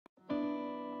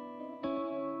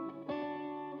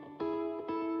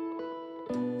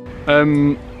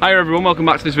Hi everyone, welcome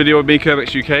back to this video with me,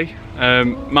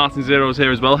 CurbexUK. Martin Zero's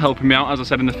here as well, helping me out, as I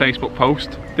said in the Facebook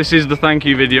post. This is the thank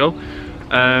you video.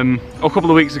 A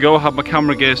couple of weeks ago I had my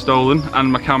camera gear stolen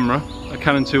and my camera, a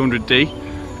Canon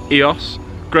 200D EOS.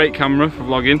 Great camera for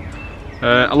vlogging.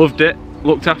 I loved it,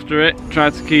 looked after it,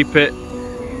 tried to keep it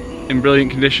in brilliant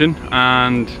condition,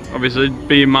 and obviously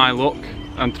being my luck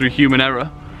and through human error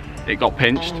it got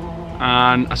pinched,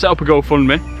 and I set up a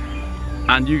GoFundMe.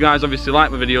 And you guys obviously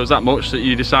like my videos that much that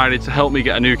you decided to help me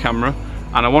get a new camera,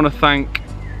 and I want to thank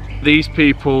these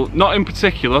people, not in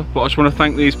particular, but I just want to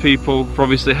thank these people for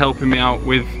obviously helping me out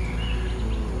with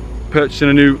purchasing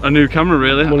a new camera,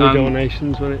 really. Money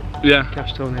donations, wasn't it? Yeah.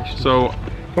 Cash donations. So,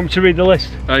 want me to read the list?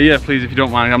 yeah, please, if you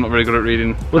don't mind. I'm not very good at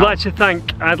reading. I'd like to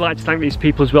thank these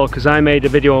people as well, because I made a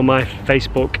video on my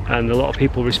Facebook and a lot of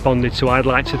people responded, so I'd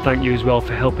like to thank you as well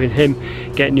for helping him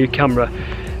get a new camera.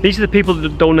 These are the people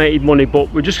that donated money,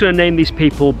 but we're just going to name these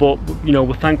people, but you know,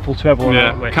 we're thankful to everyone,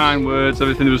 aren't we? Kind words,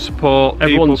 everything, there was support,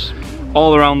 everyone's people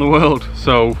all around the world,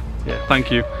 so yeah, thank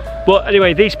you. But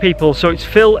anyway, these people, so it's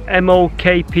Phil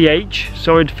MOKPH,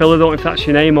 sorry Phil, I don't know if that's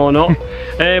your name or not,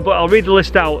 but I'll read the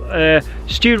list out.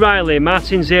 Stu Riley,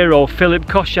 Martin Zero, Philip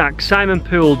Koshak, Simon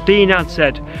Poole, Dean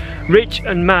Adsed, Rich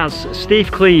and Maz,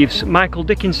 Steve Cleaves, Michael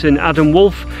Dickinson, Adam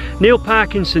Wolfe, Neil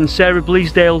Parkinson, Sarah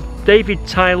Bleasdale, David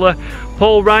Tyler,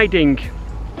 Paul Riding,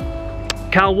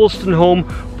 Carl Wolstenholme,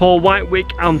 Paul Whitewick,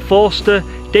 Anne Forster,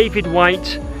 David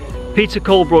White, Peter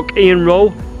Colebrook, Ian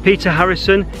Rowe, Peter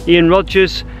Harrison, Ian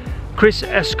Rogers, Chris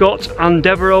Escott, Anne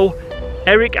Devereaux,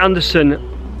 Eric Anderson,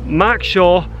 Mark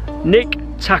Shaw, Nick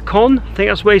Tacon, I think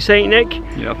that's the way you say it, Nick.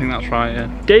 Yeah, I think that's right,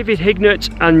 yeah. David Hignett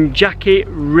and Jackie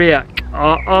Reac,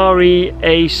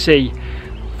 R-E-A-C.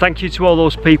 Thank you to all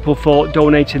those people for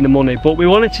donating the money, but we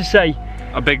wanted to say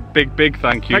a big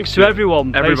thank you. Thanks to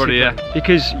everyone, everybody, yeah.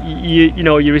 Because you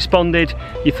know, you responded,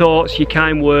 your thoughts, your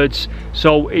kind words.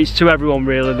 So it's to everyone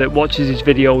really that watches his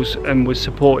videos and was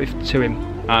supportive to him.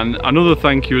 And another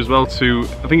thank you as well to,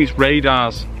 I think it's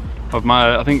Radars of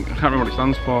my, I can't remember what it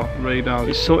stands for. Radars.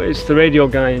 It's the radio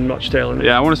guy in Rochdale, isn't it?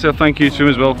 Yeah, I want to say a thank you to him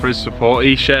as well for his support.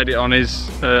 He shared it on his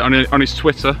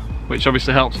Twitter, which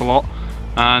obviously helps a lot.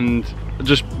 And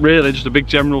just a big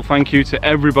general thank you to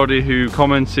everybody who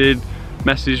commented,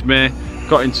 messaged me,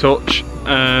 got in touch.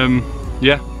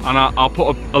 Yeah, and I'll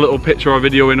put a little picture or a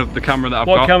video in of the camera that I've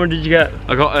got. What camera did you get?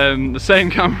 I got the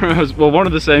same camera as, well, one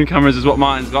of the same cameras as what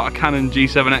Martin's got, a Canon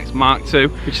G7X Mark II.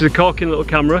 Which is a corking little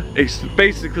camera. It's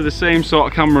basically the same sort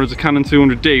of camera as a Canon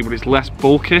 200D, but it's less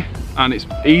bulky and it's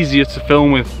easier to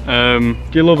film with. Do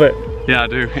you love it? Yeah, I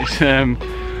do.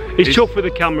 He's chuffed with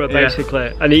the camera basically,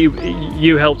 yeah. And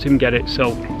you helped him get it,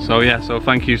 so yeah, so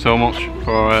thank you so much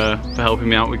for helping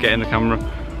me out with getting the camera.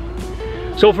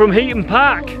 So from Heaton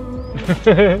Park,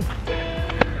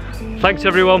 thanks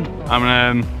everyone.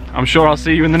 I'm sure I'll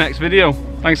see you in the next video.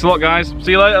 Thanks a lot, guys.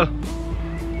 See you later.